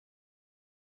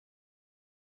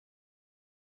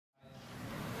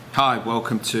Hi,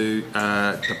 welcome to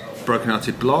the Broken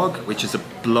Hearted blog, which is a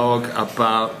blog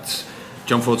about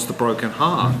John Ford's The Broken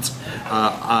Heart.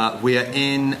 We are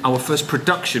in our first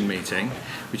production meeting,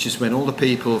 which is when all the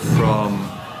people from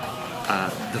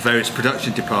the various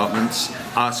production departments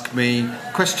ask me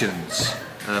questions.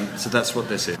 So that's what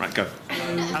this is. Right, go.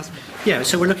 Yeah,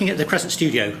 so we're looking at the Crescent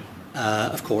Studio,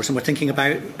 of course, and we're thinking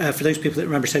about, for those people that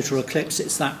remember Total Eclipse,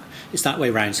 it's that way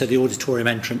round. So the auditorium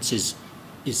entrance is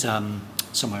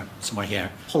somewhere here.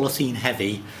 Polythene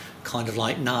heavy, kind of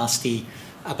like nasty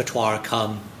abattoir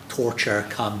come, torture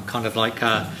come, kind of like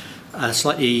a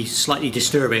slightly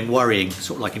disturbing, worrying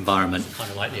sort of like environment. Kind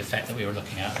of like the effect that we were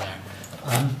looking at there.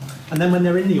 And then when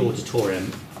they're in the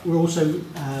auditorium, we're also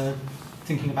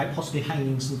thinking about possibly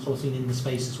hanging some polythene in the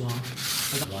space as well.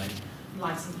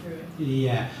 Lighting through it.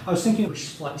 Yeah, I was thinking which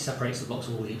slightly separates the blocks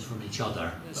of audience from each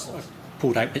other. I've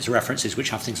pulled out bits of references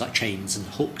which have things like chains and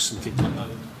hooks and things like that.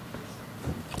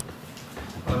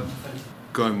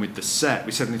 Going with the set,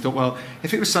 we suddenly thought, well,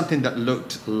 if it was something that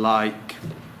looked like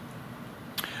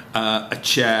a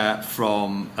chair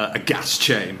from a gas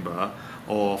chamber,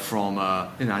 or from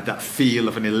that feel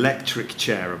of an electric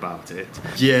chair about it.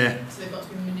 Yeah. So they've got to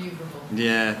be manoeuvrable.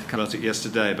 Yeah, kind of like it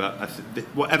yesterday, but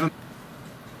whatever.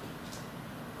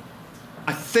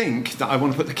 I think that I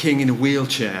want to put the king in a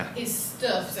wheelchair. His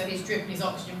stuff, so his drip and his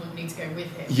oxygen wouldn't need to go with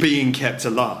him. Being kept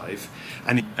alive,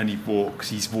 and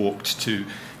he's walked to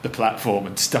the platform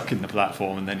and stuck in the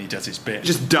platform, and then he does his bit. He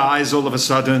just dies all of a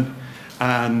sudden,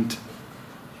 and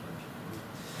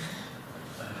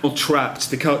all trapped,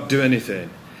 they can't do anything.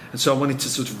 And so I wanted to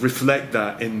sort of reflect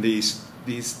that in these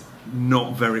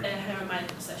not very... Her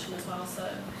medical session as well, so...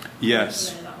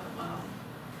 Yes. That went well.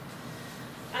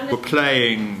 And we're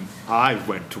playing I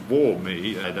Went to War,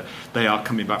 me. They are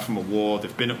coming back from a war,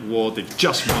 they've been at war, they've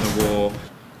just won a war.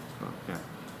 Well, yeah.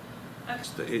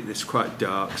 It's quite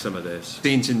dark, some of this.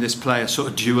 Scenes in this play are sort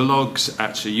of duologues,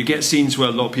 actually. You get scenes where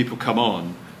a lot of people come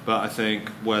on, but I think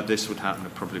where this would happen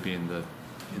would probably be in the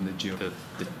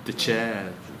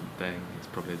chair thing is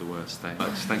probably the worst thing.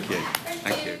 Thank you.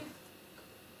 Thank you.